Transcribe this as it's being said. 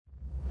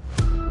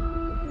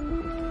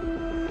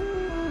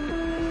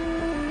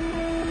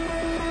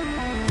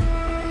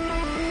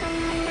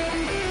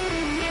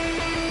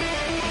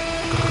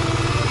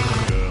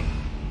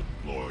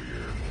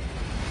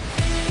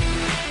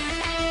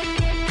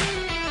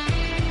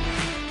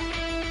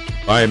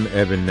I'm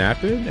Evan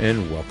Nappen,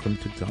 and welcome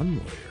to Gun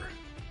Lawyer.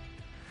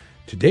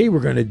 Today we're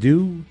going to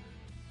do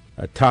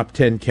a top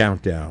 10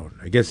 countdown.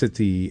 I guess at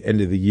the end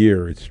of the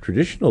year, it's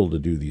traditional to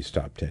do these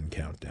top 10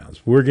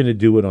 countdowns. We're going to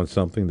do it on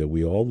something that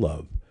we all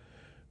love.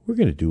 We're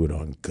going to do it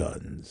on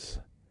guns.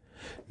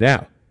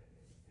 Now,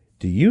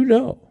 do you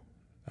know,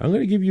 I'm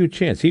going to give you a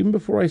chance, even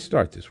before I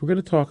start this, we're going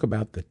to talk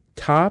about the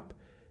top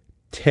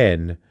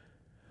 10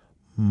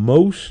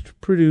 most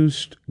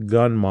produced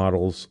gun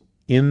models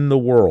in the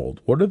world.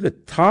 What are the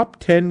top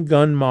 10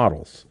 gun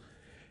models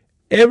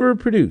ever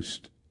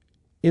produced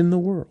in the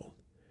world?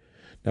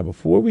 Now,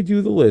 before we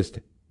do the list,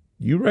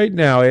 you right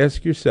now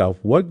ask yourself,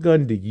 what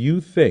gun do you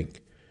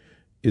think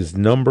is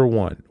number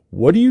one?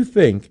 What do you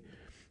think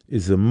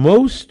is the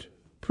most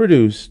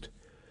produced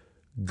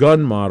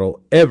gun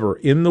model ever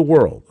in the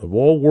world? Of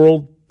all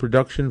world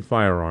production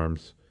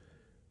firearms,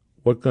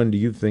 what gun do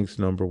you think is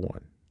number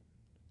one?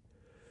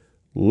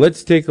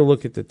 Let's take a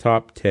look at the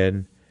top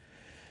 10.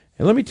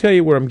 And let me tell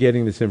you where I'm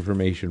getting this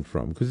information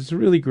from, because it's a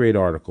really great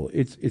article.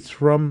 It's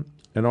from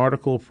an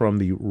article from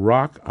the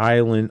Rock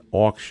Island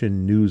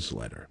Auction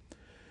Newsletter.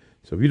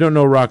 So if you don't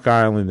know Rock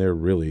Island, they're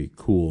really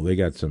cool. They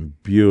got some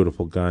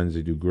beautiful guns.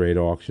 They do great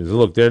auctions.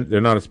 Look, they're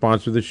not a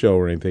sponsor of the show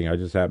or anything. I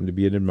just happen to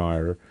be an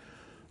admirer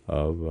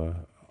of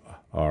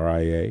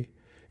RIA,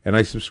 and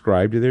I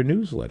subscribe to their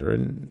newsletter,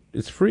 and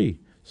it's free.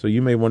 So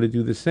you may want to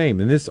do the same.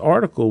 And this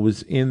article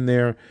was in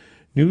their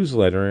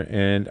newsletter,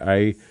 and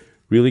I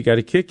really got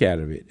a kick out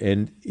of it.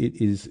 And it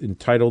is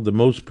entitled The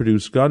Most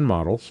Produced Gun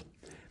Models,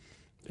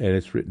 and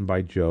it's written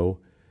by Joe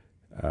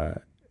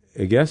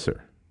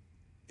Engesser.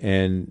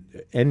 And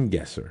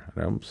Engesser.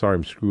 I'm sorry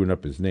I'm screwing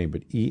up his name,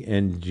 but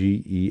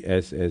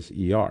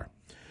Engesser.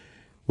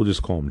 We'll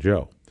just call him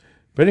Joe.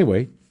 But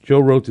anyway,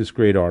 Joe wrote this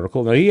great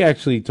article. Now, he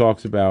actually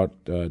talks about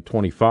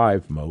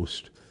 25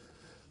 most,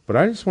 but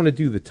I just want to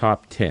do the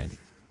top 10.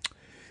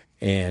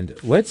 And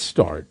let's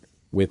start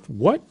with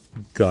what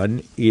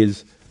gun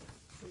is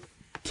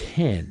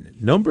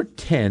number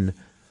 10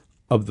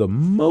 of the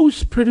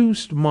most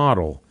produced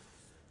model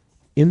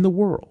in the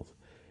world.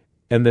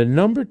 And the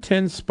number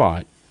 10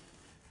 spot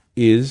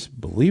is,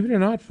 believe it or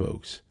not,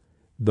 folks,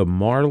 the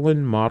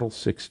Marlin Model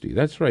 60.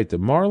 That's right, the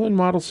Marlin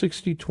Model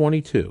 60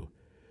 22.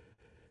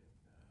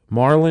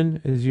 Marlin,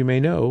 as you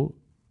may know,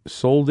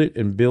 sold it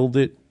and billed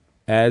it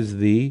as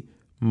the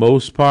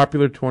most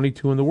popular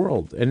 22 in the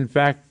world. And in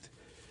fact,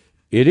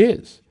 it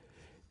is.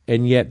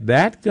 And yet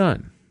that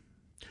gun,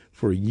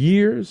 for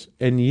years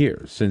and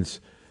years, since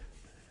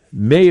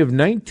May of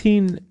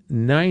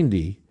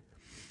 1990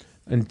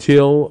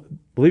 until,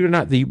 believe it or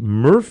not, the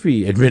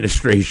Murphy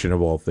administration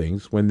of all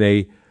things, when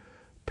they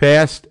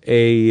passed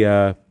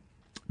the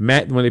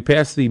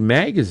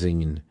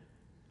magazine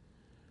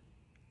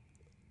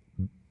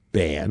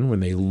ban, when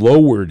they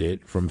lowered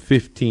it from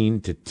 15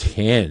 to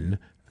 10,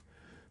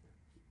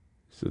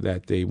 so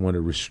that they want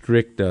to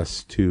restrict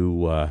us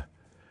to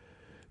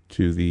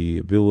the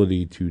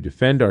ability to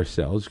defend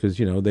ourselves, because,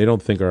 you know, they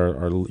don't think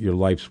your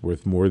life's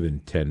worth more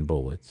than 10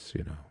 bullets,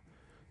 you know.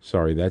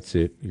 Sorry, that's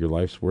it. Your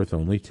life's worth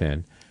only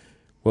 10.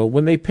 Well,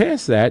 when they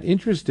passed that,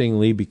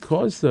 interestingly,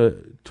 because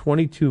the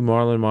 22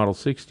 Marlin Model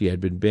 60 had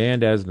been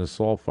banned as an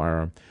assault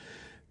firearm,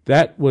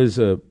 that was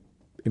a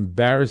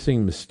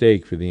embarrassing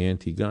mistake for the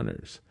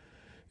anti-gunners.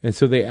 And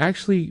so they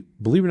actually,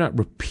 believe it or not,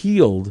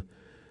 repealed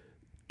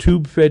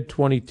tube-fed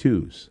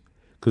 22s.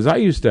 Because I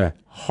used to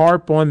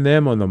harp on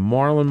them on the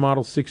Marlin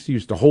Model 60,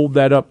 used to hold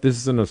that up. This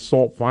is an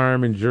assault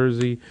firearm in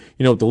Jersey,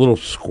 you know, with the little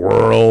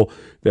squirrel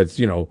that's,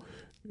 you know,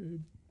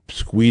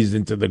 squeezed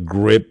into the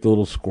grip, the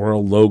little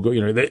squirrel logo,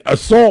 you know, the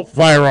assault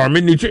firearm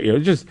in New Jersey. You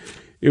know,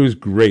 it was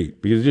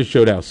great because it just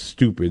showed how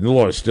stupid. And the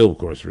law is still, of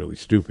course, really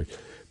stupid.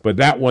 But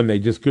that one, they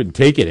just couldn't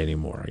take it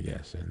anymore, I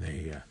guess. And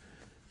they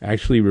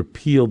actually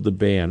repealed the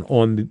ban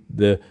on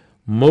the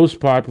most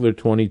popular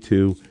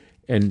 22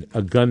 and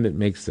a gun that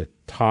makes the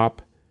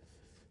top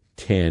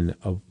 10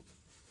 of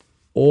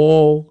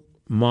all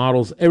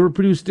models ever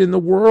produced in the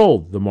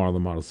world. The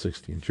Marlin Model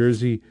 60 in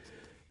Jersey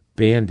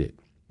banned it.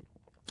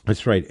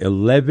 That's right,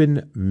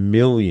 11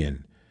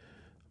 million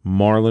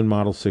Marlin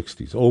Model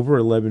 60s, over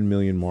 11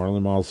 million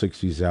Marlin Model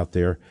 60s out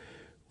there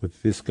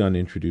with this gun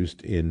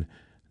introduced in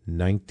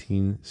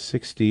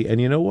 1960.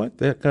 And you know what?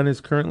 That gun is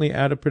currently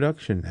out of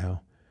production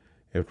now.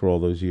 After all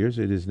those years,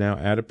 it is now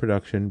out of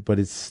production, but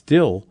it's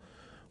still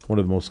one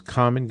of the most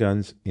common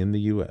guns in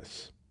the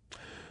U.S.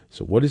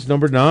 So what is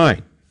number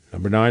 9?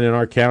 Number 9 in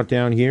our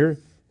countdown here?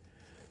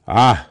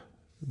 The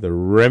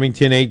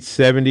Remington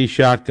 870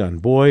 shotgun.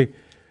 Boy,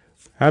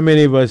 how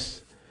many of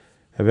us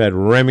have had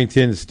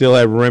Remington, still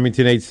have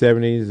Remington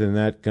 870s, and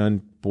that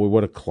gun, boy,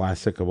 what a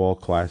classic of all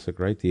classic,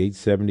 right? The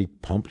 870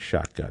 pump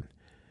shotgun.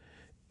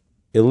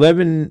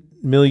 11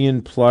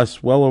 million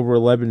plus, well over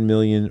 11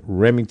 million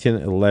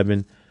Remington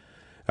 11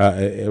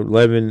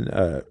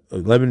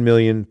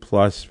 million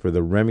plus for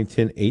the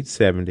Remington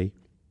 870.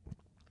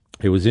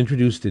 It was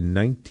introduced in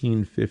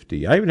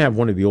 1950. I even have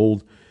one of the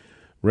old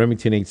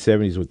Remington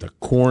 870s with the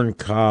corn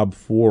cob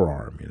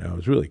forearm. It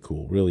was really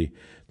cool, really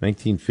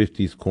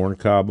 1950s corn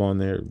cob on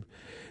there.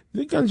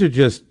 The guns are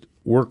just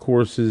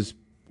workhorses,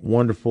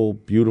 wonderful,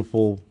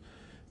 beautiful,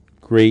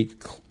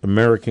 great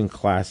American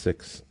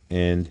classics,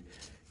 and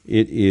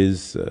it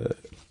is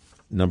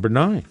number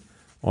 9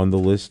 on the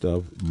list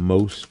of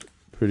most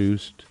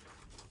produced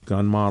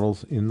gun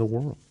models in the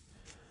world.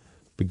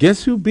 But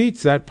guess who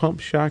beats that pump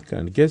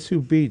shotgun? Guess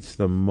who beats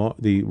the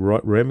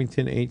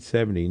Remington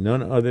 870?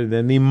 None other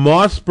than the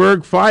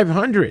Mossberg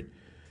 500.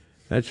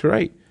 That's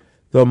right.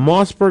 The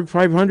Mossberg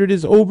 500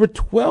 is over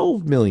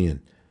 12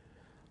 million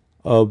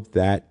of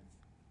that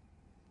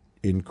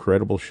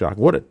incredible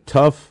shotgun. What a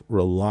tough,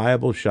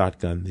 reliable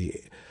shotgun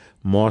the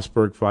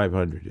Mossberg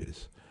 500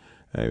 is.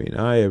 I mean,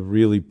 I have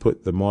really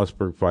put the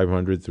Mossberg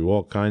 500 through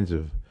all kinds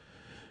of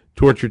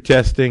torture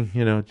testing,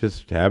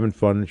 just having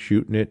fun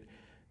shooting it.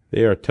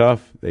 They are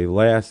tough, they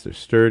last, they're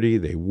sturdy,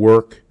 they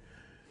work.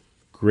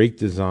 Great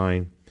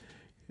design,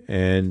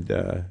 and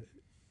a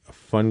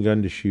fun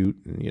gun to shoot.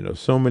 And,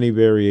 so many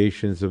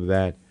variations of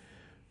that,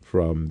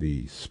 from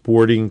the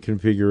sporting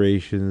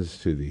configurations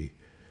to the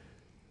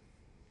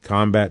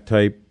combat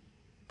type,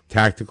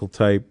 tactical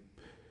type,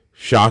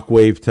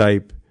 shockwave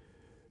type,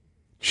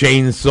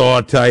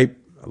 chainsaw type.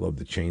 I love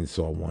the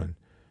chainsaw one.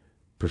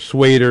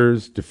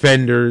 Persuaders,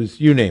 defenders,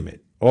 you name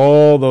it.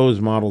 All those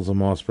models of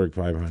Mossberg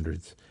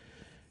 500s.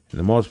 And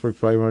the Mossberg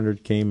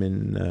 500 came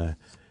into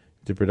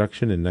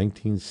production in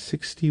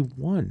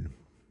 1961.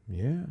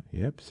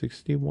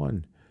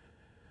 61.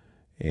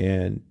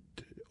 And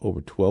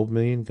over 12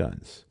 million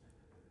guns.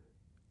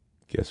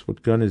 Guess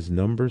what gun is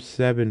number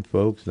 7,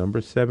 folks?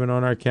 Number 7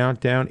 on our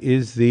countdown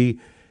is the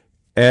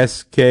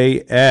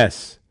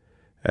SKS.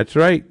 That's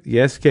right, the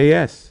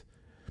SKS.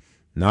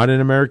 Not an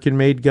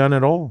American-made gun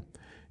at all.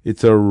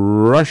 It's a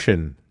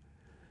Russian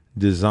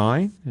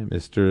design.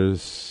 Mr.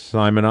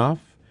 Simonov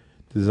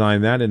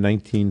designed that in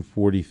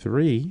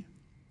 1943.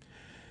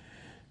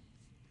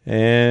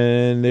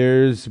 And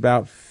there's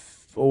about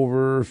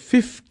over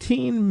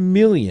 15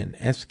 million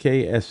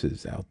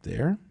SKSs out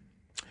there.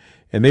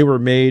 And they were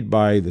made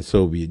by the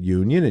Soviet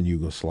Union and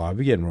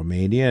Yugoslavia and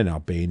Romania and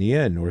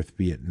Albania and North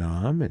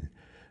Vietnam and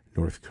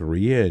North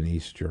Korea and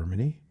East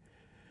Germany.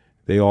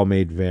 They all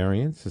made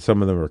variants.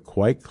 Some of them are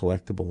quite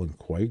collectible and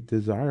quite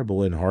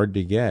desirable and hard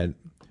to get.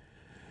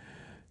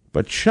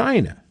 But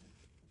China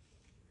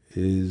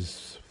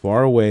is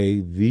far away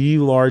the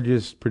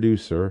largest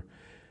producer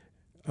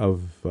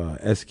of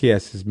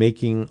SKS, is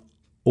making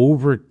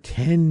over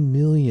 10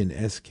 million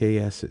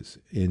SKSs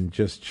in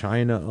just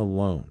China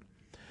alone.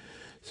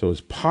 So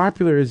as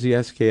popular as the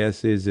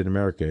SKS is in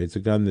America, it's a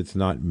gun that's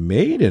not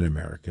made in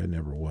America,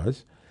 never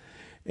was,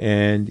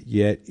 and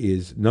yet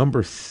is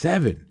number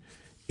 7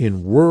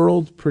 in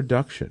world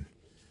production.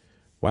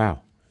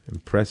 Wow,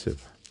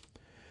 impressive.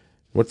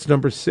 What's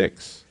number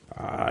 6?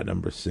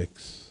 Number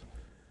 6.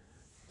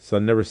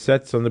 Sun never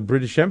sets on the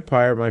British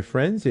Empire, my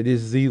friends. It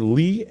is the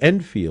Lee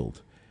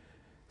Enfield.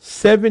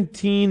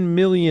 17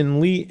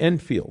 million Lee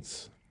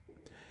Enfields.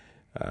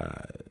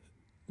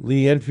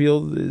 Lee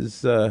Enfield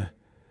is that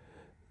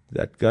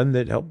gun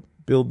that helped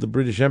build the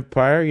British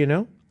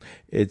Empire,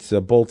 It's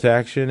a bolt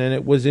action, and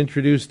it was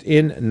introduced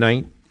in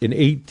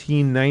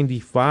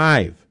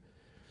 1895.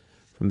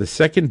 From the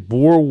Second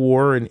Boer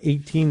War in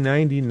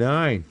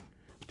 1899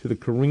 to the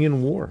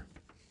Korean War.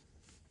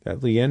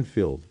 That Lee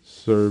Enfield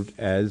served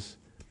as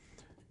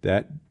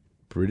that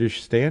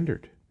British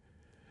standard.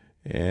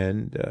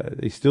 And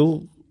they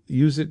still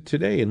use it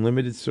today in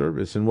limited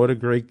service. And what a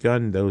great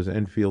gun those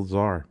Enfields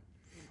are.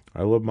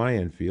 I love my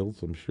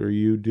Enfields. I'm sure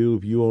you do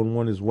if you own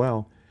one as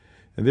well.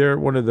 And they're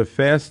one of the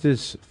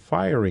fastest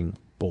firing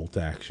bolt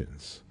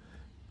actions,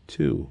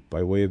 too,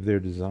 by way of their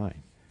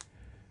design.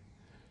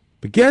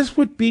 But guess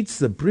what beats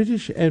the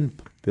British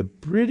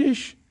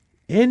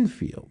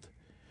Enfield?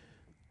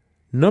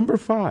 Number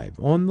 5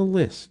 on the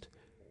list.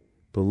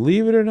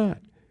 Believe it or not,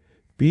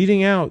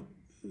 beating out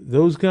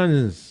those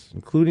guns,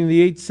 including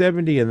the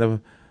 870 and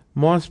the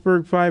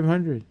Mossberg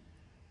 500.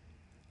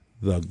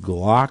 The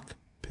Glock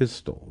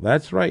pistol.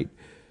 That's right.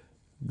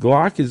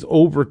 Glock is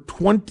over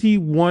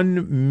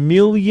 21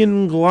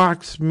 million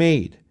Glocks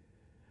made.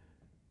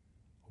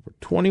 Over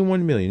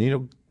 21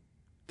 million.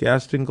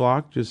 Gaston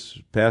Glock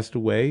just passed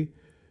away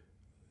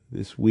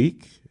this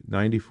week,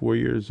 94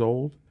 years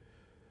old.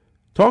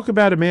 Talk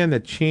about a man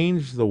that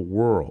changed the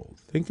world.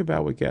 Think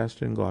about what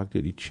Gaston Glock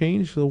did. He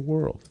changed the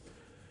world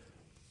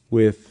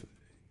with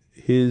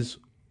his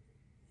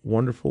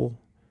wonderful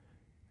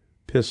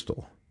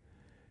pistol.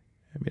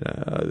 I mean,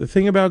 the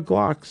thing about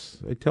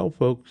Glocks, I tell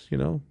folks,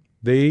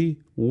 they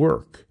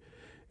work.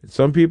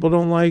 Some people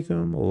don't like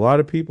them. A lot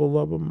of people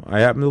love them.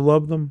 I happen to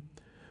love them.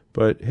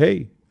 But,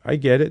 hey, I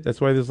get it.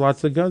 That's why there's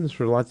lots of guns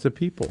for lots of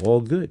people.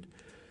 All good.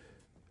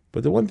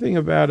 But the one thing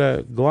about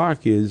a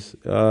Glock is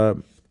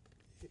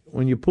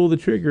when you pull the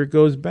trigger, it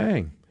goes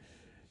bang.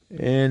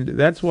 And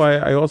that's why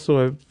I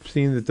also have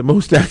seen that the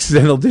most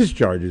accidental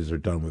discharges are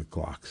done with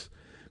Glocks,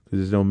 because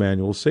there's no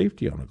manual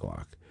safety on a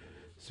Glock.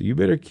 So you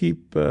better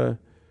keep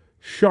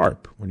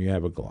sharp when you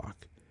have a Glock.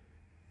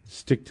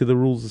 Stick to the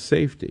rules of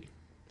safety,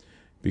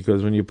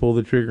 because when you pull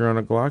the trigger on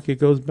a Glock, it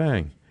goes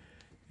bang.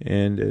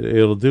 And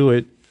it'll do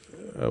it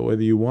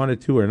whether you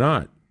wanted to or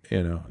not.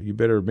 You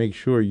better make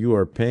sure you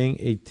are paying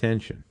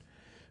attention.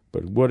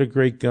 But what a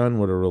great gun,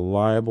 what a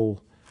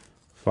reliable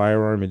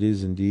firearm it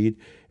is indeed.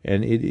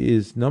 And it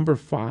is number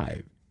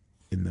 5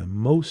 in the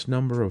most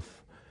number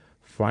of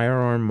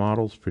firearm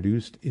models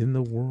produced in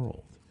the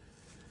world.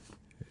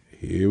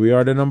 Here we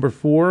are to number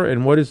 4.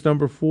 And what is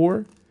number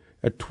 4?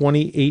 At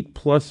 28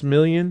 plus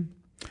million?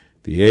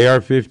 The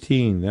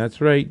AR-15.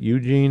 That's right,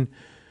 Eugene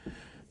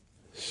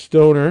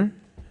Stoner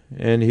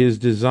and his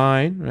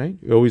design, right?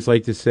 We always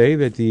like to say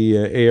that the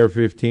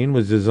AR-15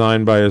 was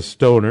designed by a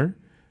stoner.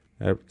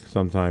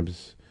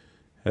 Sometimes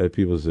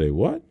people say,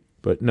 what?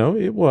 But no,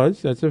 it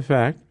was. That's a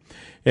fact.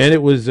 And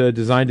it was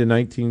designed in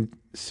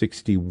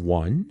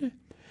 1961.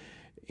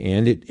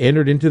 And it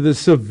entered into the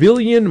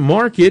civilian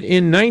market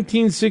in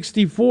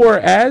 1964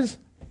 as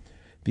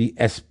the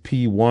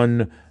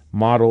SP1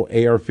 model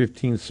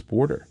AR-15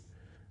 Sporter.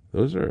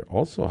 Those are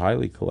also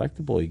highly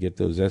collectible. You get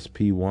those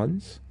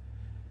SP1s.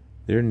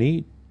 They're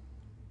neat.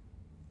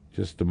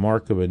 Just the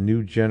mark of a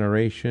new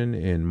generation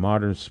in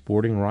modern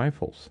sporting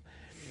rifles.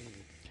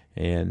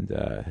 And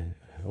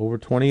over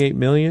 28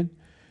 million,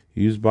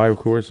 used by, of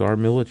course, our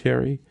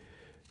military,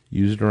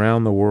 used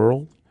around the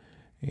world.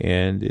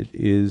 And it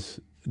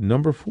is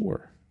number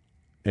 4.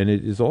 And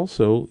it is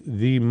also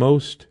the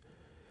most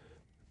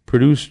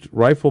produced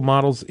rifle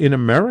models in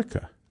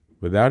America,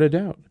 without a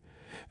doubt.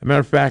 As a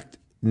matter of fact,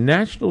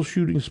 National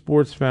Shooting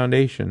Sports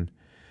Foundation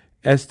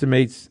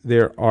estimates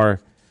there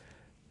are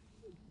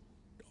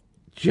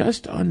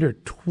just under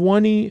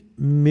 20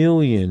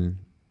 million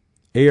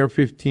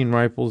AR-15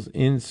 rifles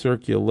in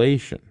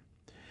circulation,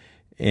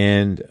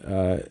 and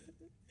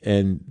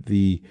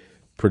the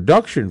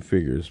production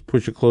figures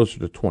push it closer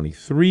to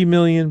 23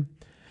 million.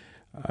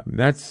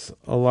 That's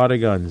a lot of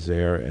guns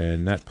there,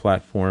 and that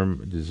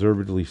platform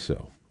deservedly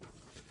so.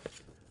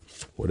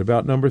 What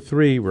about number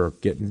 3? We're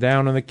getting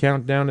down on the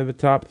countdown to the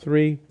top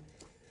 3.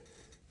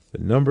 The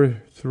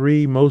number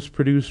 3 most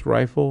produced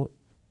rifle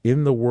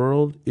in the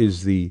world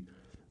is the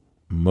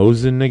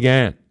Mosin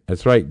Nagant.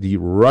 That's right, the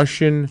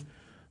Russian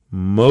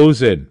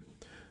Mosin.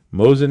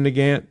 Mosin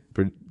Nagant,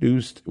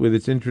 produced with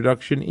its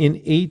introduction in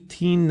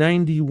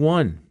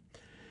 1891.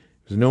 It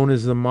was known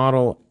as the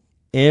model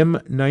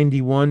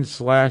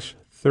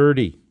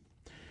M91/30.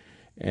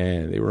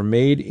 And they were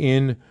made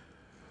in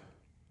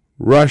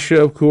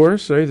Russia, of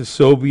course, right? The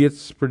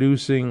Soviets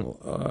producing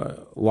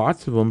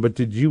lots of them. But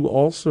did you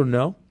also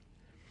know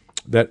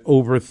that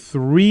over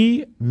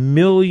 3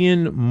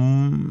 million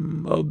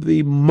of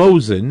the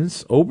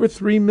Mosins, over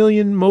 3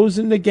 million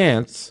Mosin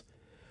Nagants,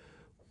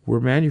 were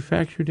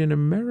manufactured in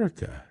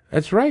America?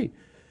 That's right,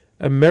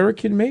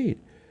 American-made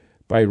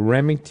by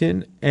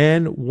Remington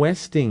and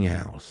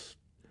Westinghouse,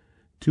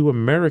 2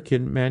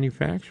 American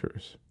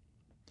manufacturers.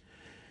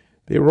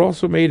 They were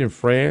also made in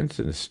France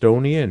and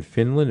Estonia and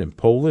Finland and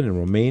Poland and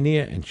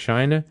Romania and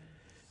China,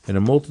 and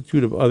a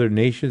multitude of other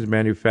nations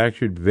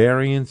manufactured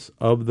variants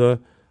of the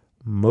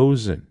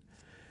Mosin.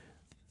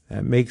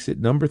 That makes it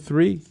number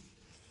 3.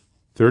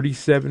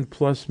 37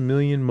 plus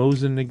million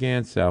Mosin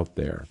Nagants out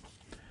there.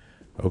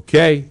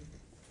 Okay,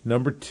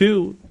 number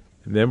 2,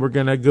 and then we're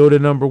going to go to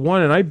number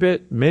 1. And I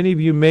bet many of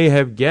you may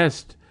have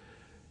guessed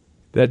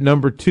that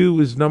number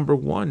 2 is number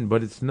 1,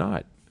 but it's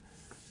not.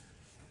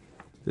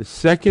 The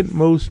second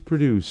most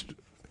produced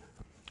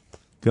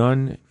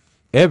gun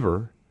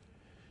ever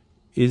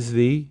is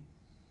the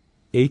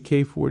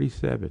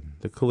AK-47,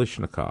 the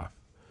Kalashnikov.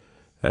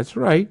 That's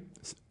right.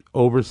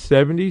 Over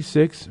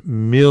 76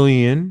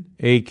 million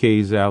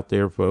AKs out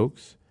there,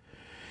 folks.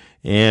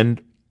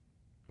 And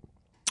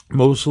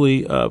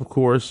mostly, of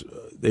course,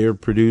 they are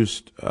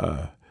produced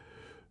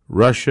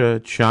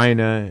Russia,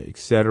 China,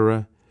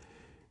 etc.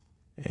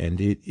 And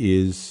it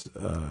is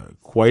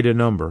quite a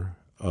number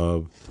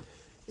of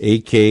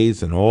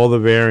AKs and all the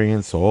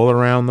variants all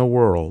around the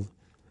world.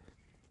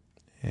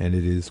 And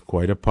it is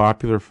quite a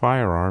popular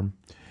firearm.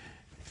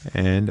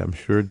 And I'm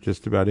sure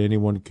just about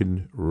anyone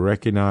can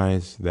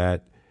recognize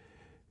that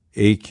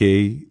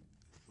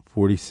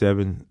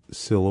AK-47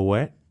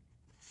 silhouette.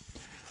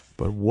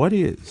 But what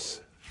is,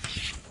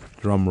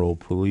 drumroll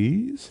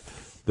please,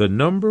 the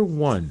number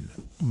 1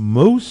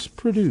 most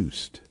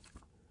produced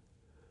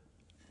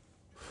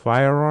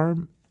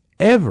firearm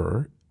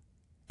ever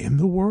in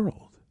the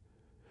world?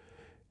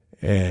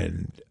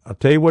 And I'll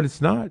tell you what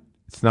it's not.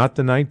 It's not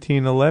the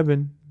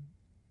 1911.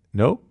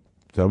 Nope.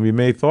 Some of you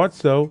may have thought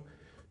so.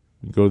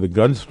 You go to the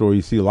gun store,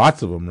 you see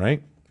lots of them,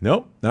 right?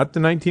 Nope, not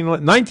the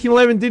 1911.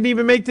 1911 didn't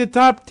even make the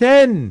top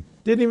 10.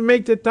 Didn't even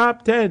make the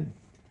top 10.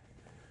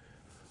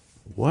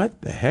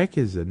 What the heck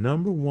is the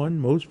number 1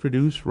 most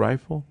produced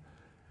rifle,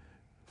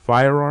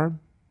 firearm,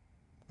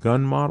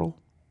 gun model?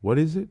 What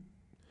is it?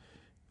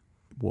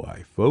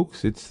 Why,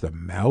 folks, it's the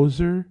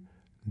Mauser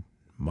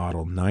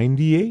Model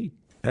 98.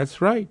 That's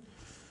right.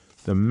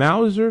 The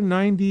Mauser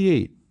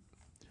 98.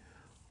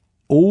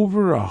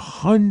 Over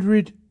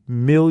 100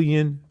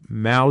 million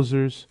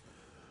Mausers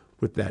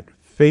with that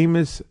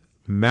famous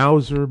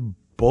Mauser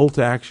bolt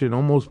action,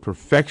 almost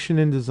perfection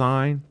in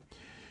design,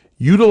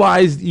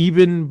 utilized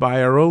even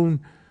by our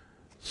own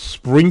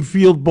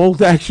Springfield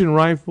bolt-action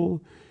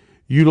rifle,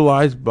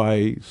 utilized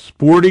by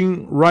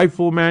sporting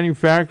rifle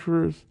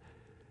manufacturers.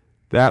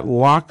 That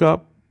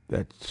lockup,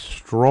 that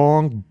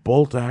strong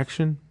bolt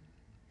action,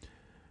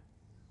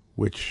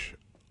 which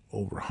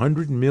over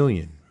 100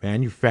 million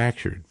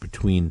manufactured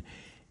between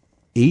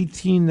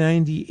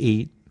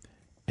 1898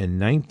 and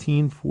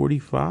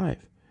 1945,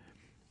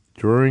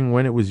 during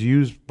when it was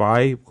used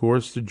by, of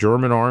course, the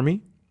German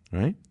army,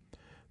 right,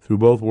 through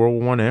both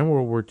World War I and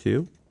World War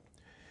II.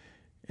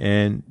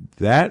 And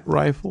that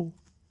rifle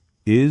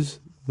is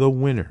the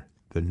winner,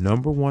 the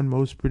number one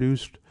most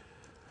produced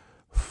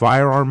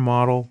firearm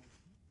model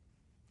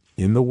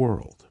in the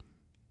world.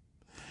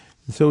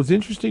 And so it's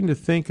interesting to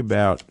think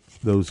about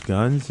those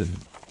guns, and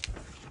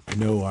I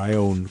know I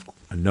own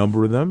a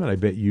number of them, and I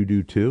bet you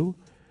do too,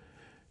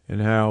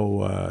 and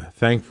how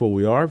thankful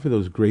we are for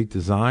those great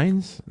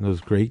designs and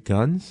those great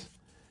guns.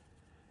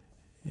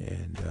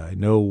 And I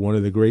know one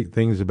of the great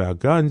things about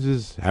guns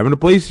is having a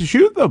place to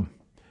shoot them.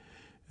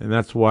 And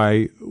that's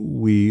why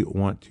we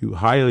want to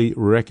highly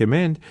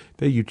recommend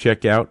that you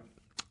check out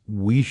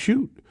We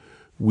Shoot.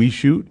 We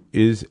Shoot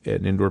is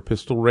an indoor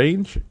pistol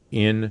range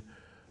in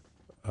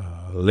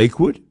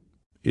Lakewood.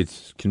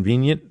 It's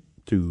convenient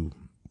to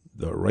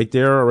right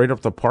there, right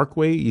off the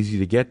Parkway, easy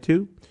to get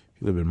to.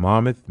 If you live in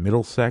Monmouth,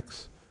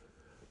 Middlesex,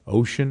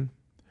 Ocean.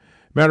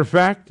 Matter of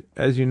fact,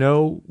 as you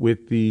know,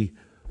 with the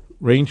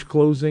range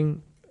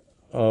closing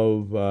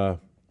of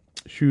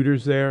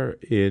shooters there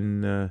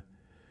in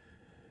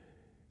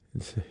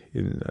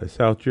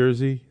South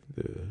Jersey,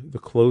 the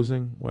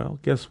closing, well,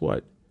 guess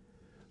what?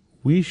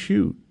 We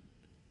Shoot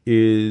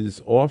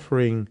is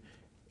offering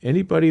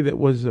anybody that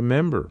was a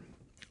member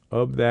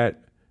of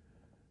that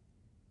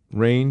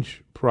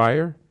range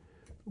prior,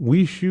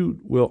 We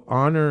Shoot will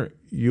honor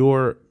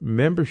your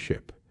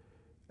membership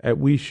at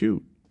We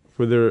Shoot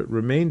for the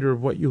remainder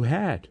of what you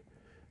had.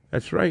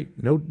 That's right,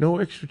 no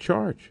extra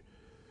charge.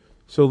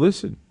 So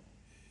listen,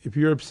 if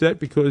you're upset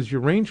because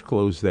your range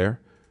closed there,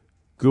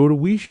 go to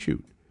We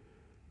Shoot.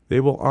 They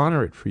will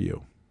honor it for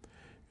you.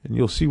 And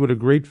you'll see what a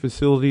great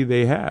facility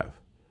they have.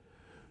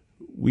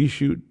 We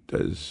Shoot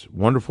does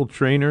wonderful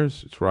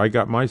trainers. It's where I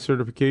got my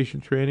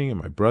certification training,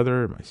 and my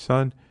brother and my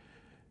son,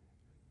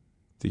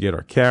 to get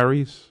our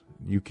carries.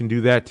 You can do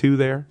that too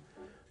there.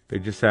 They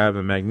just have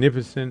a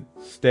magnificent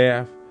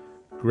staff,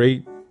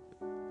 great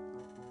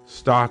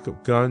stock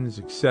of guns,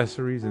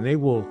 accessories, and they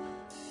will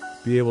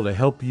be able to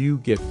help you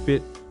get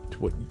fit to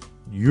what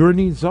your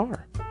needs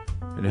are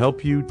and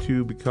help you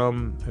to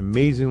become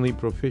amazingly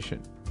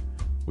proficient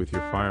with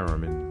your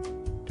firearm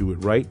and do it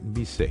right and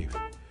be safe.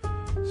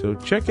 So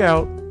check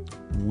out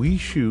We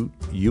Shoot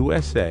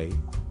USA,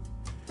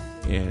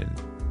 and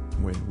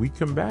when we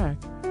come back,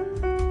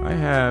 I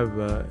have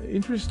an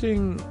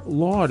interesting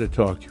law to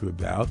talk to you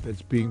about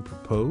that's being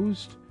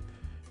proposed,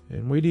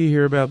 and wait till you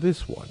hear about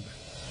this one.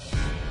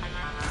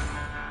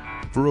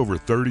 For over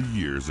 30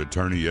 years,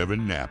 attorney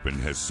Evan Nappen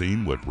has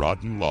seen what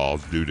rotten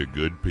laws do to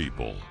good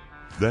people.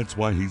 That's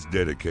why he's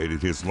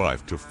dedicated his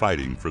life to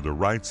fighting for the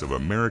rights of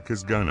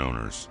America's gun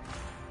owners.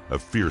 A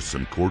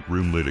fearsome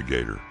courtroom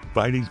litigator,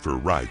 fighting for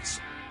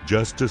rights,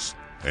 justice,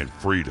 and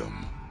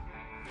freedom.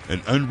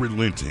 An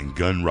unrelenting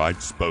gun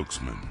rights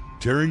spokesman,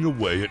 tearing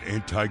away at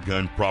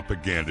anti-gun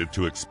propaganda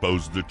to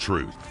expose the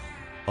truth.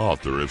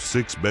 Author of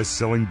 6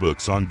 best-selling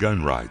books on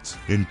gun rights,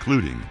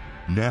 including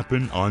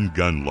Nappen on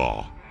Gun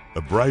Law,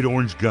 a bright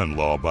orange gun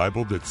law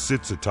Bible that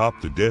sits atop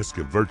the desk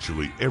of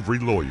virtually every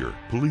lawyer,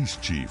 police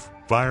chief,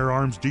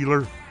 firearms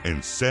dealer,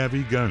 and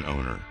savvy gun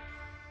owner.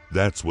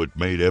 That's what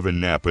made Evan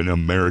Nappen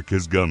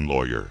America's gun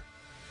lawyer.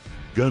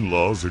 Gun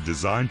laws are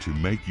designed to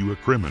make you a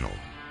criminal.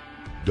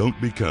 Don't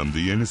become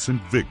the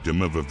innocent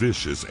victim of a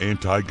vicious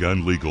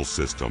anti-gun legal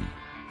system.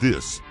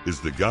 This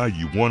is the guy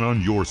you want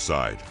on your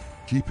side.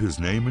 Keep his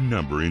name and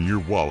number in your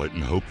wallet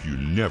and hope you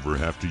never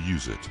have to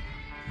use it.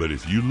 But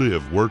if you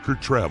live, work, or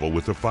travel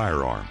with a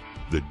firearm,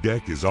 the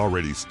deck is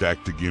already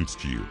stacked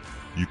against you.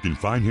 You can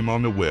find him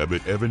on the web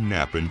at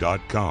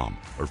evannappen.com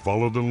or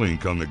follow the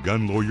link on the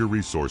Gun Lawyer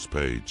resource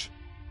page.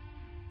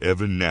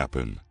 Evan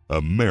Nappen,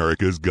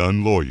 America's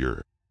gun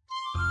lawyer.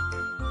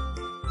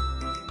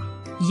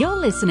 You're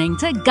listening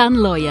to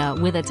Gun Lawyer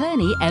with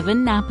attorney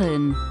Evan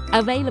Nappen.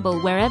 Available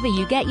wherever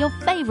you get your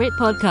favorite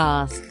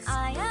podcasts.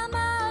 I am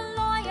a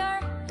lawyer.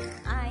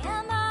 I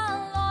am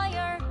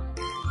a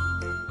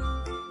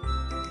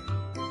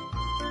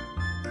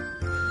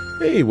lawyer.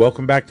 Hey,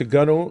 welcome back to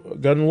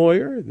Gun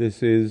Lawyer.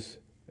 This is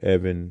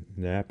Evan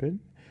Nappen,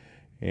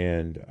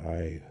 and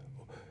I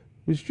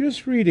was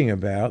just reading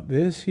about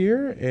this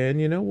here,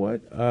 and you know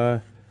what?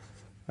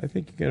 I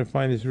think you're going to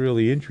find this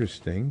really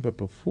interesting. But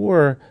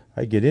before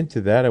I get into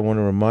that, I want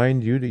to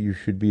remind you that you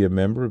should be a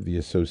member of the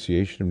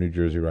Association of New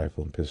Jersey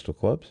Rifle and Pistol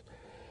Clubs.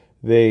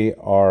 They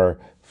are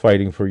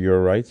fighting for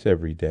your rights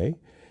every day.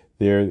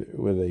 They're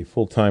with a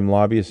full-time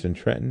lobbyist in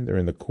Trenton. They're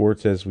in the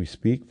courts as we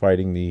speak,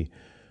 fighting the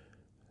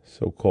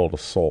so-called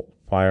assault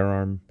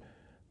firearm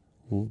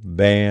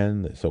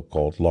ban, the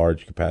so-called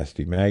large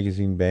capacity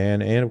magazine ban,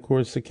 and of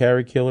course the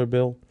carry killer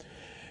bill.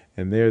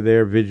 And they're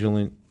there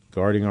vigilant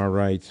guarding our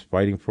rights,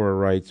 fighting for our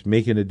rights,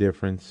 making a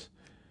difference.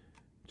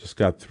 Just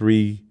got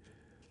 3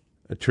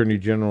 Attorney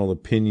General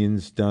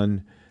opinions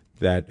done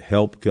that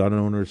help gun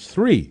owners.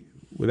 3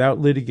 without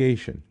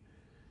litigation,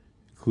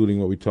 including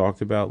what we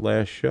talked about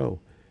last show,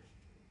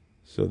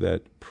 so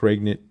that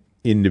pregnant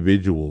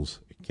individuals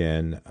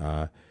can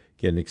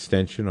get an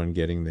extension on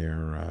getting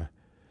their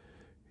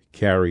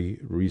carry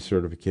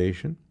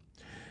recertification.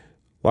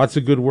 Lots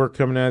of good work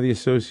coming out of the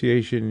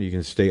association. You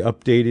can stay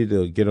updated.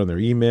 They'll get on their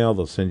email.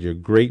 They'll send you a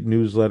great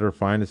newsletter,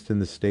 finest in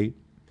the state.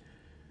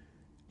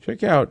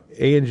 Check out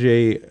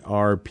anjrpc.org,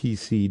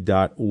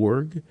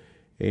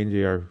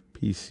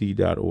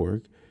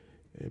 anjrpc.org.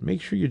 And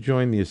make sure you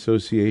join the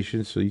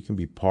association so you can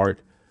be part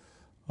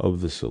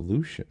of the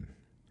solution.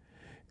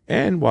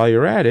 And while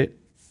you're at it,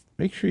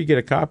 make sure you get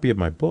a copy of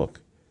my book.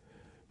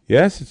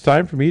 Yes, it's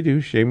time for me to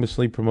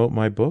shamelessly promote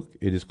my book.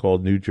 It is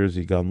called New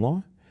Jersey Gun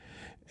Law.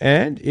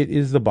 And it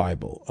is the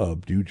Bible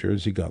of New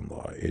Jersey gun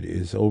law. It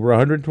is over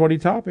 120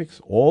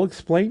 topics, all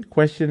explained,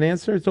 question and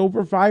answer. It's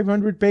over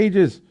 500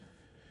 pages.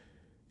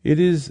 It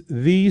is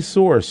the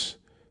source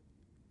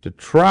to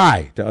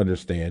try to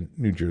understand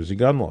New Jersey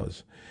gun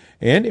laws.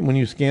 And when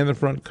you scan the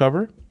front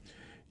cover,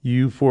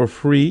 you for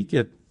free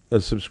get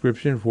a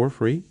subscription for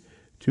free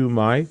to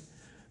my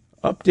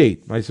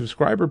update, my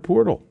subscriber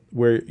portal,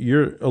 where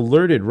you're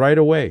alerted right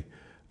away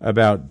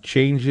about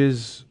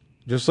changes.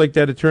 Just like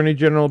that Attorney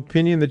General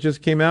opinion that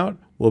just came out,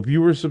 well, if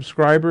you were a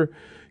subscriber,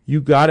 you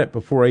got it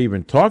before I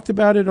even talked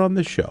about it on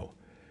the show.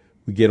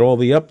 We get all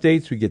the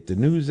updates. We get the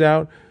news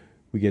out.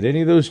 We get any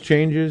of those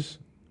changes.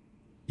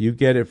 You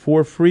get it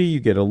for free.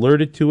 You get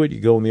alerted to it. You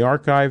go in the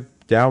archive,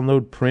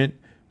 download, print.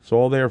 It's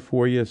all there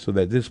for you so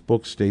that this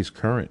book stays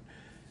current.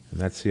 And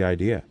that's the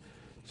idea.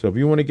 So if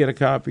you want to get a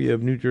copy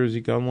of New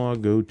Jersey Gun Law,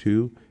 go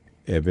to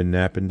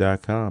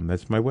evannappen.com.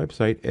 That's my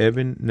website,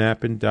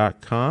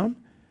 evannappen.com.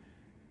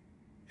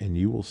 And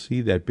you will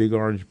see that big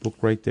orange book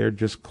right there.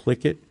 Just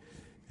click it,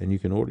 and you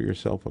can order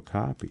yourself a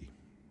copy.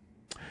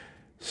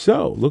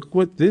 So, look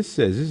what this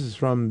says. This is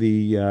from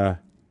the,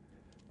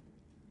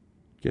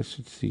 guess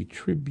it's the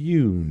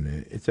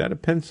Tribune. It's out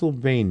of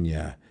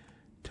Pennsylvania.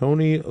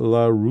 Tony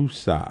La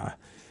Russa.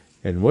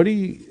 And what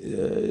he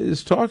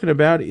is talking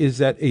about is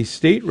that a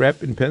state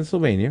rep in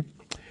Pennsylvania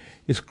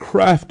is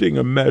crafting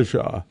a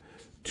measure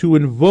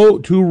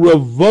to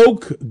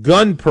revoke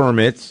gun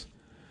permits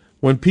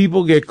when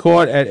people get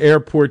caught at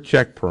airport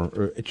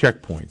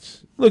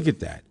checkpoints. Look at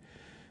that.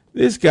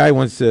 This guy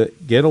wants to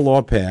get a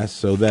law passed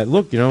so that,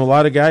 look, a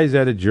lot of guys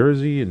out of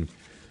Jersey and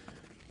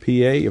PA,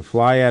 you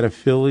fly out of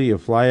Philly, you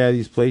fly out of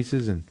these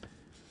places, and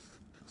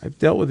I've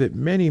dealt with it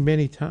many,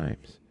 many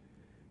times.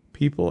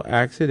 People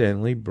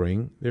accidentally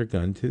bring their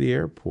gun to the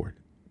airport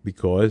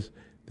because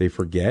they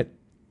forget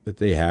that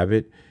they have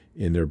it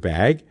in their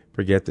bag,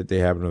 forget that they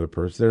have another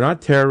person. They're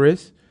not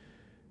terrorists.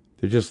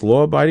 They're just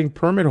law-abiding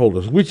permit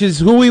holders, which is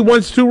who he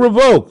wants to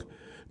revoke.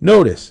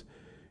 Notice,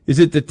 is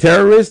it the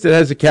terrorist that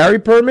has a carry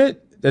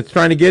permit that's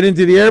trying to get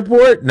into the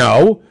airport?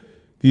 No.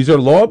 These are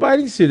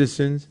law-abiding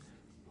citizens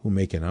who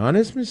make an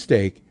honest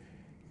mistake,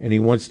 and he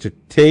wants to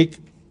take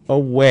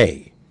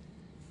away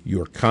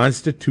your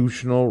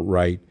constitutional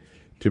right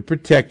to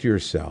protect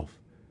yourself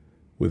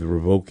with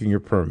revoking your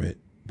permit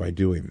by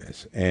doing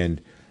this.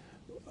 And,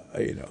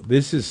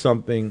 this is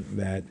something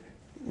that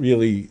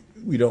really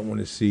we don't want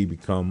to see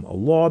become a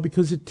law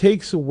because it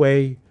takes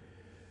away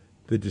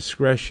the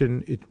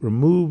discretion. It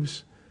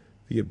removes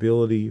the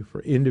ability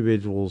for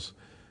individuals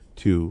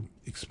to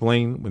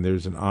explain when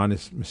there's an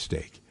honest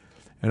mistake.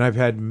 And I've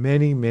had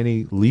many,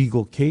 many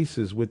legal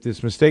cases with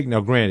this mistake.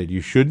 Now, granted,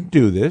 you shouldn't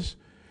do this.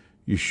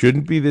 You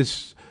shouldn't be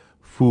this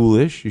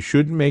foolish. You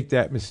shouldn't make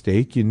that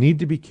mistake. You need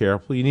to be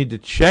careful. You need to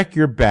check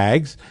your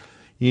bags.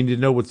 You need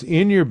to know what's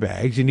in your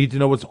bags. You need to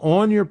know what's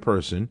on your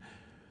person.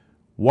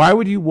 Why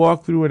would you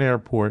walk through an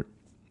airport,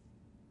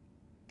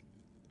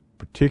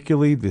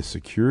 particularly the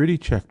security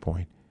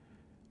checkpoint,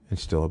 and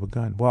still have a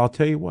gun? Well, I'll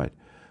tell you what.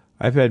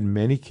 I've had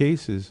many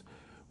cases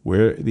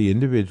where the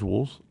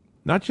individuals,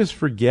 not just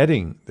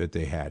forgetting that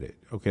they had it.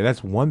 Okay,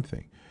 that's one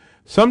thing.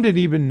 Some didn't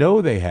even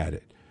know they had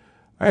it.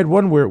 I had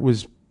one where it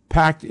was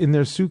packed in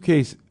their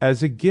suitcase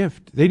as a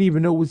gift. They didn't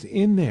even know it was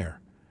in there.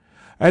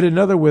 I had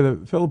another where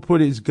the fellow put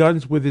his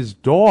guns with his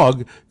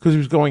dog because he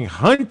was going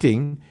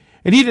hunting,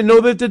 and he didn't know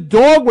that the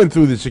dog went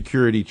through the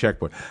security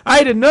checkpoint. I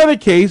had another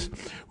case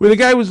where the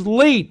guy was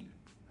late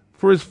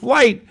for his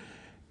flight,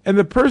 and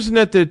the person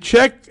at the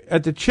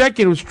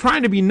check-in was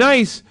trying to be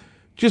nice,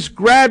 just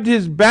grabbed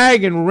his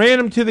bag and ran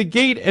him to the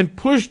gate and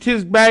pushed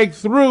his bag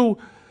through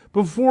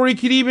before he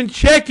could even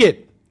check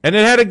it, and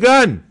it had a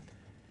gun.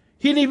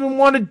 He didn't even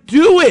want to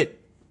do it,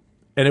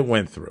 and it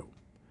went through.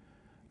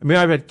 I mean,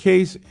 I've had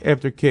case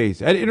after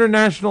case. At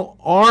International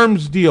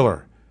Arms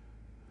Dealer,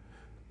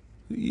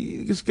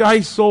 this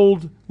guy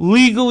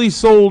legally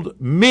sold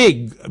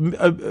MiGs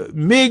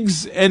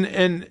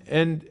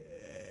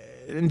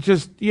and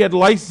just, he had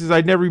licenses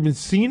I'd never even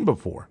seen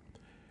before.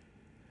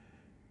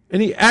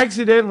 And he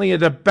accidentally, at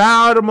the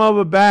bottom of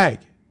a bag,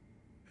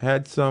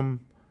 had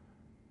some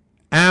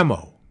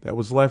ammo that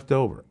was left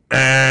over.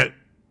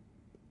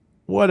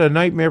 What a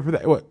nightmare for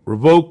that. What,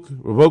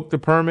 revoke the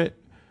permit,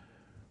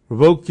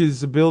 revoke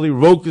his ability,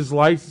 revoke his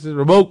license,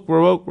 revoke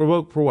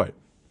for what?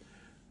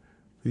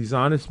 These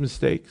honest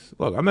mistakes.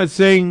 Look, I'm not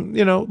saying,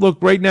 look,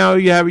 right now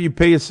you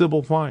pay a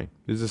civil fine.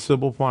 There's a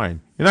civil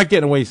fine. You're not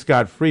getting away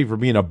scot-free for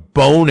being a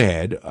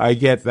bonehead. I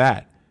get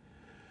that.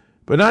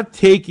 But not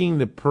taking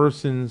the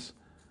person's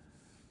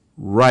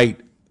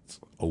rights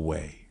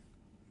away.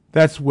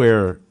 That's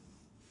where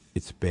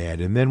it's bad.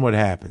 And then what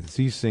happens?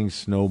 These things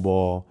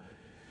snowball,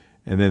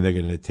 and then they're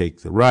going to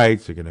take the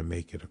rights, they're going to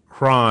make it a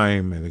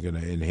crime, and they're going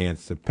to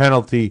enhance the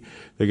penalty.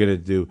 They're going to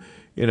do,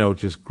 it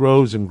just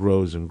grows and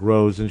grows and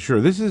grows. And sure,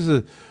 this is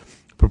a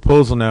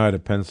proposal now out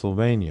of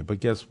Pennsylvania,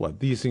 but guess what?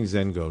 These things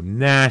then go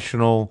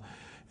national,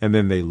 and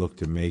then they look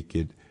to make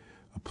it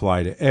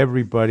apply to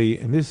everybody.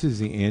 And this is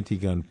the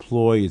anti-gun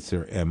ploy. It's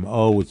their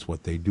MO. It's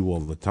what they do all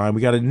the time.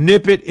 We got to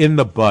nip it in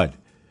the bud.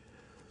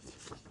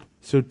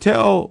 So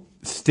tell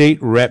State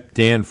Rep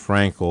Dan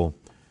Frankel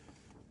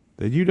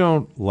that you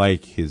don't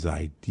like his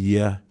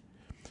idea.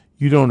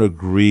 You don't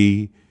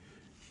agree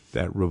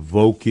that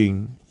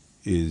revoking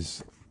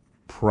is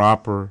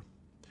proper.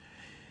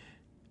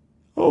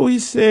 Oh,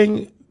 he's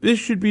saying this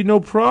should be no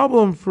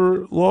problem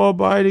for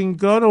law-abiding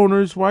gun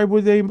owners. Why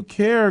would they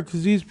care?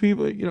 Because these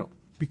people,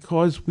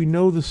 because we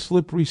know the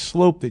slippery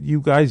slope that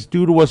you guys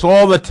do to us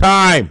all the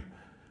time.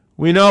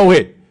 We know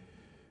it.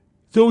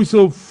 It's always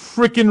so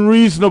freaking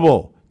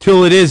reasonable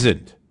till it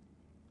isn't.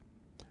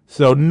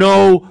 So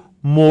no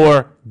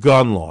more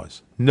gun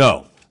laws.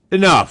 No.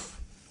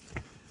 Enough.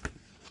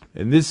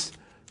 And this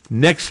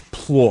next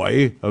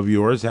ploy of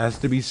yours has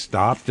to be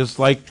stopped, just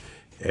like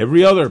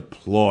every other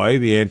ploy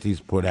the antis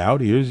put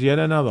out. Here's yet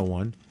another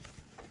one.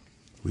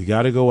 We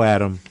got to go at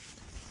them.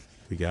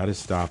 We got to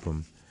stop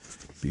them.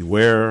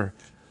 Beware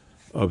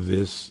of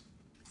this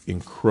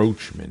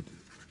encroachment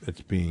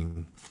that's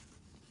being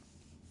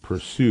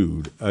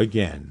pursued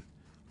again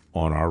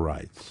on our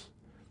rights.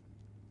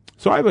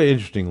 So I have an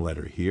interesting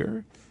letter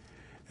here.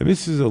 And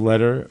this is a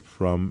letter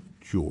from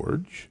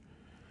George.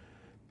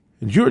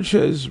 And George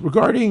says,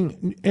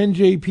 regarding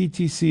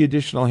NJPTC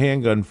additional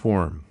handgun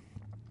form,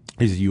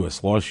 he's a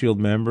U.S. Law Shield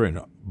member and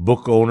a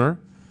book owner.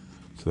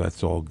 So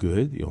that's all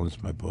good. He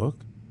owns my book.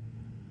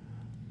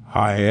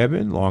 Hi,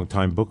 Evan,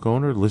 longtime book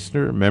owner,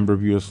 listener, member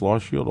of U.S. Law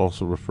Shield.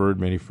 Also referred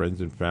many friends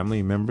and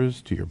family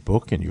members to your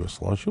book and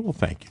U.S. Law Shield. Well,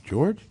 thank you,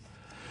 George.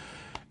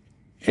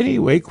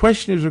 Anyway,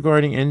 question is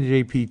regarding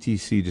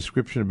NJPTC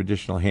description of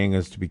additional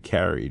handguns to be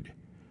carried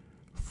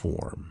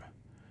form.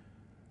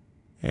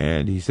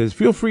 And he says,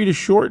 feel free to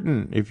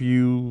shorten if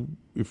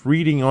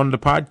reading on the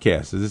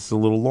podcast, as this is a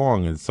little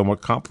long and somewhat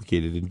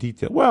complicated in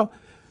detail. Well,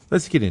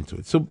 let's get into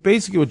it. So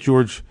basically what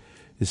George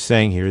is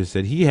saying here is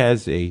that he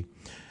has a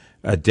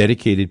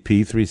dedicated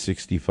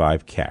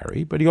P365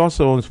 carry, but he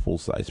also owns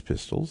full-size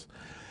pistols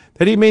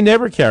that he may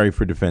never carry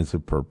for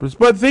defensive purpose,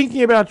 but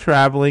thinking about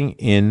traveling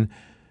in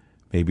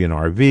maybe an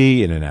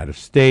RV, in and out of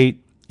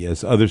state. He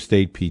has other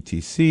state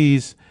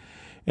PTCs,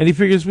 and he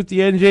figures with the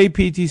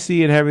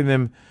NJPTC and having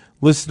them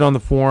listed on the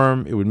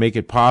form, it would make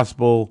it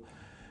possible,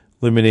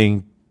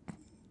 limiting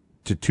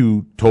to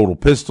 2 total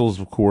pistols,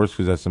 of course,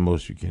 because that's the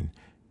most you can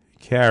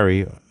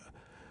carry,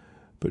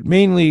 but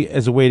mainly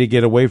as a way to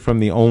get away from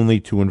the only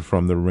to and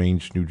from the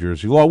range New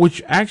Jersey law,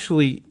 which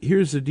actually,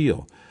 here's the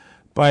deal.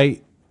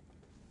 By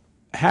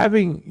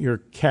having your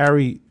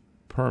carry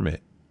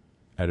permit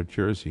out of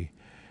Jersey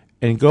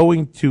and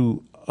going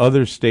to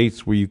other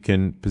states where you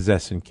can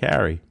possess and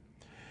carry,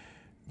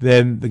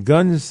 then the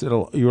guns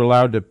that you're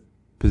allowed to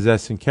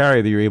possess and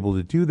carry, that you're able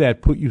to do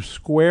that, put you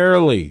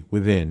squarely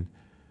within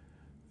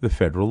the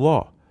federal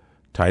law,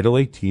 Title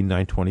 18,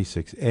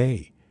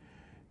 926A.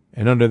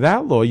 And under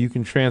that law, you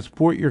can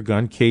transport your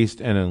gun, cased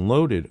and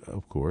unloaded,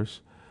 of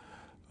course,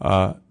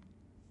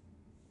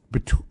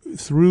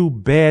 through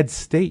bad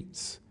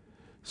states.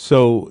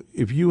 So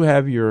if you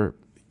have your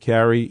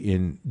carry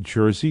in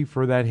Jersey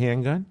for that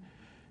handgun,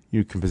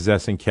 you can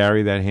possess and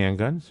carry that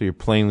handgun, so you're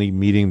plainly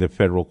meeting the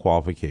federal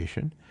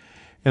qualification.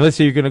 And let's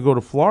say you're going to go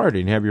to Florida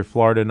and have your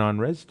Florida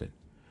non-resident.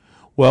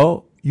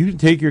 Well, you can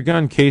take your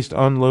gun cased,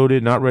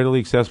 unloaded, not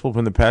readily accessible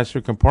from the passenger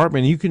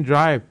compartment, and you can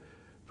drive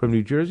from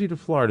New Jersey to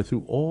Florida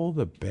through all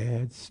the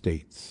bad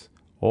states,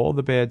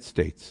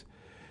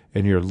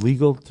 and you're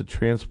legal to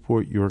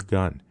transport your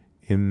gun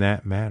in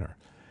that manner.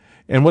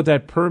 And what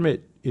that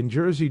permit in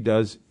Jersey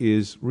does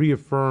is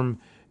reaffirm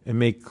and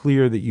make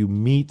clear that you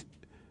meet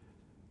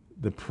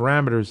the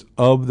parameters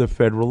of the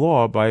federal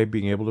law by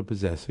being able to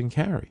possess and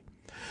carry.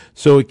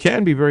 So it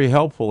can be very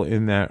helpful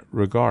in that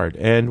regard.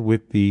 And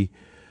with the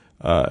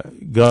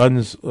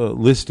guns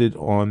listed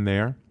on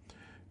there,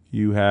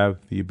 you have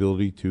the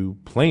ability to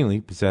plainly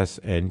possess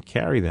and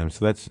carry them.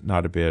 So that's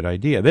not a bad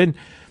idea. Then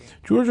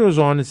George goes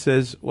on and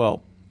says,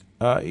 well,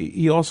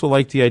 he also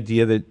liked the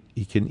idea that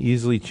he can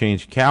easily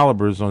change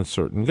calibers on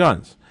certain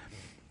guns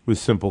with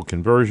simple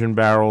conversion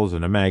barrels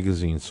and a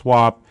magazine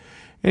swap.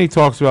 And he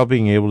talks about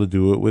being able to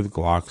do it with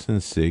Glocks and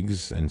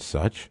SIGs and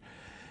such.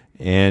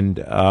 And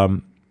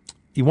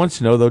he wants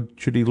to know, though,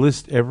 should he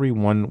list every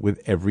one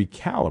with every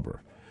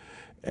caliber?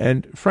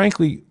 And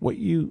frankly, what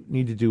you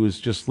need to do is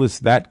just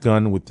list that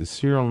gun with the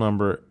serial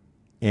number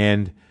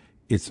and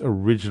its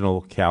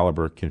original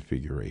caliber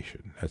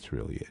configuration. That's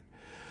really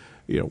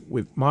it.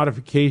 With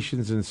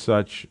modifications and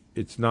such,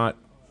 it's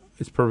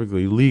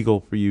perfectly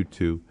legal for you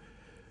to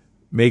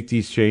make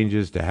these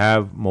changes, to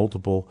have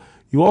multiple.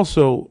 You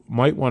also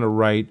might want to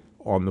write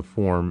on the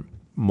form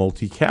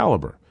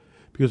multi-caliber,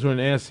 because when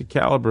it asks the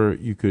caliber,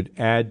 you could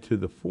add to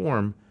the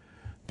form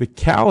the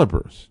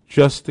calibers,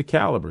 just the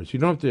calibers. You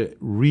don't have to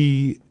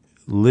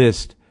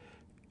re-list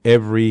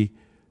every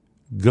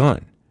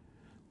gun.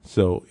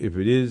 So if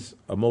it is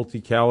a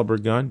multi-caliber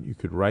gun, you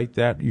could write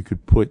that. You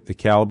could put the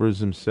calibers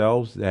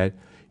themselves that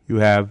you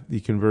have the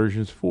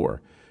conversions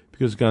for,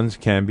 because guns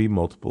can be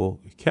multiple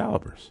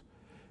calibers.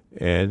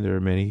 And there are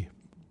many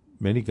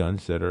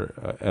guns that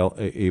are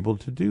able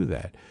to do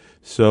that.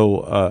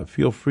 So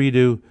feel free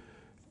to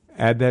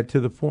add that to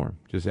the form.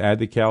 Just add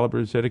the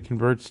calibers that it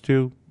converts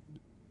to.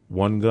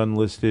 One gun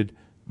listed,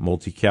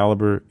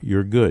 multi-caliber,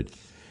 you're good.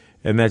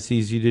 And that's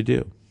easy to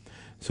do.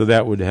 So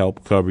that would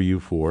help cover you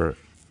for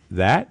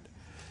that.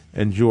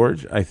 And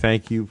George, I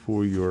thank you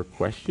for your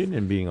question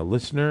and being a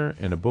listener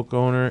and a book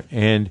owner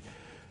and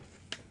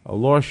a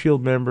Law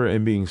Shield member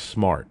and being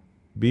smart.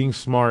 Being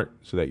smart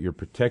so that you're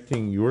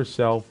protecting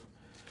yourself,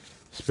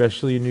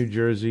 especially in New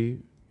Jersey.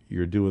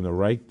 You're doing the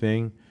right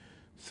thing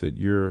so that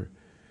you're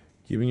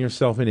giving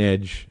yourself an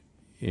edge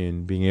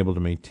in being able to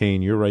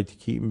maintain your right to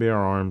keep and bear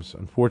arms.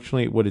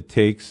 Unfortunately,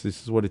 this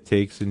is what it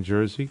takes in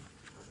Jersey,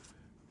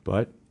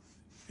 but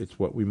it's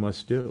what we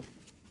must do.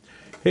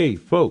 Hey,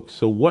 folks,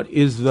 so what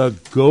is the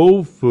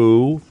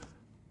GoFu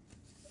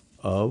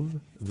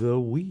of the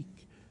week?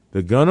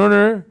 The gun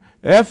owner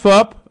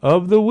F-up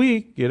of the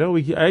week.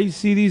 I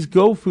see these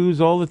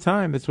GoFus all the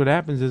time. That's what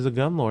happens as a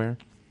gun lawyer.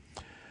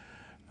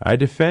 I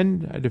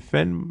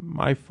defend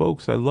my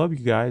folks. I love you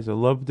guys. I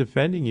love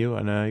defending you,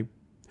 and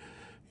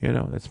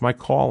that's my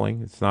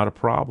calling. It's not a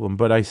problem.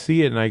 But I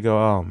see it, and I go,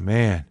 oh,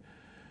 man,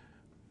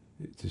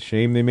 it's a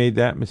shame they made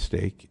that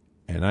mistake.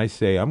 And I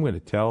say, I'm going to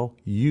tell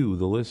you,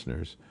 the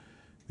listeners,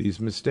 these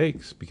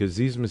mistakes, because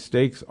these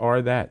mistakes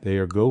are that. They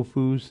are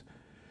GoFus,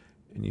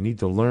 and you need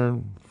to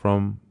learn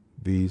from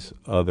these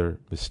other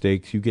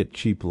mistakes. You get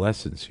cheap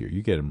lessons here.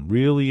 You get them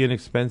really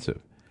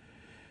inexpensive.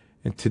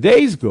 And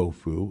today's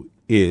GoFu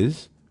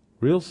is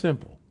real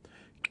simple.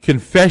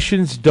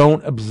 Confessions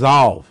don't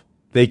absolve.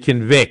 They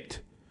convict.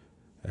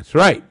 That's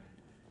right.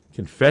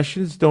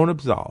 Confessions don't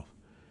absolve.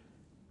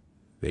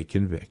 They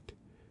convict.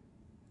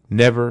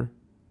 Never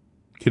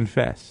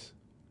confess.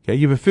 Okay?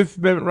 You have a Fifth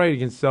Amendment right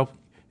against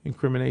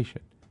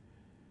self-incrimination.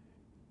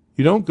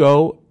 You don't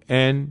go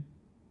and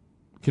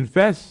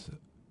confess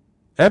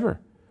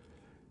ever.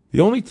 The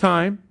only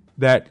time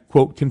that,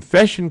 quote,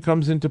 confession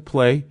comes into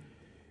play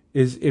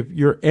is if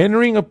you're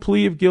entering a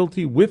plea of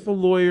guilty with a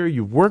lawyer,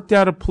 you've worked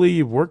out a plea,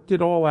 you've worked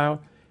it all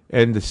out,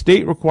 and the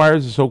state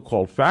requires a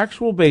so-called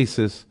factual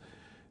basis,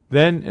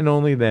 then and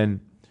only then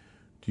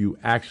do you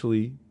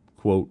actually,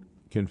 quote,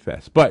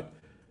 confess. But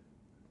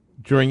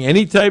during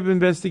any type of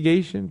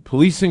investigation,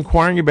 police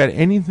inquiring about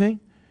anything,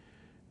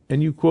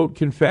 and you, quote,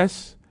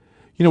 confess,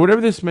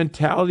 whatever this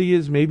mentality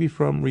is, maybe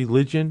from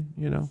religion,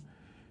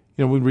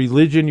 with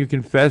religion, you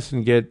confess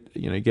and get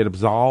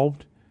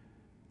absolved,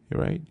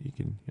 right? You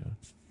can,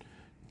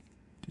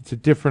 it's a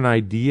different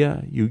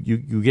idea. You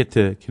get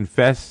to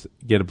confess,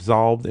 get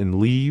absolved, and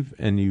leave,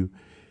 and you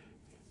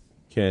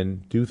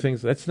can do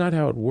things. That's not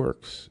how it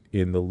works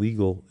in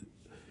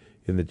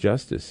the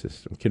justice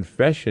system.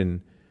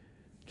 Confession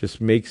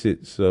just makes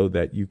it so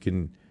that you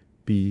can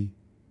be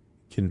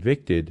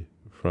convicted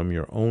from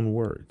your own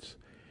words.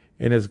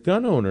 And as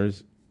gun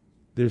owners,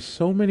 there's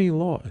so many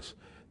laws.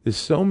 There's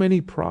so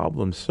many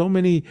problems, so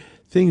many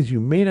things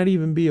you may not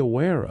even be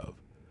aware of,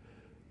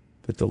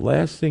 that the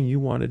last thing you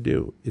want to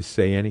do is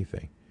say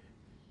anything.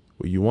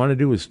 What you want to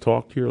do is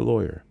talk to your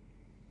lawyer.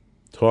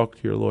 Talk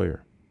to your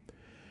lawyer.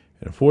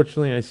 And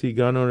unfortunately, I see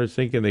gun owners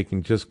thinking they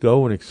can just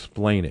go and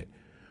explain it,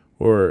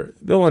 or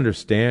they'll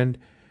understand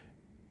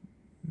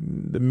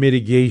the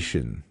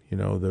mitigation,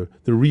 the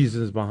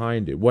reasons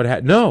behind it.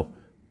 No,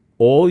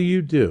 all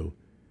you do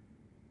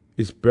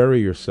is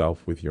bury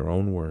yourself with your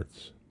own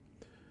words.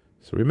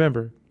 So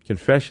remember,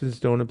 confessions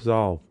don't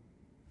absolve,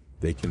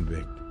 they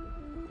convict.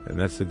 And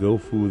that's the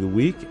GoFu of the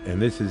week.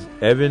 And this is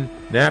Evan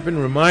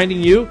Nappen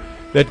reminding you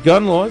that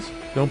gun laws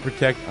don't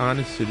protect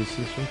honest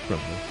citizens from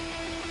criminals.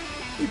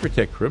 They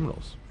protect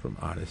criminals from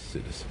honest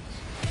citizens.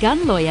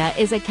 Gun Lawyer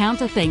is a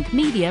Counterthink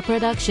media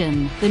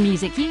production. The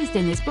music used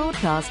in this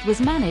broadcast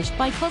was managed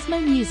by Cosmo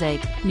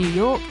Music, New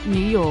York, New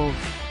York.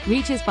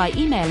 Reach us by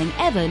emailing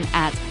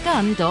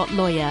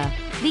evan@gun.lawyer.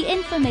 The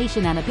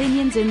information and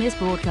opinions in this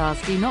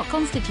broadcast do not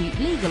constitute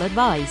legal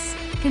advice.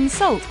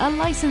 Consult a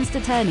licensed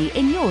attorney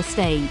in your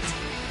state.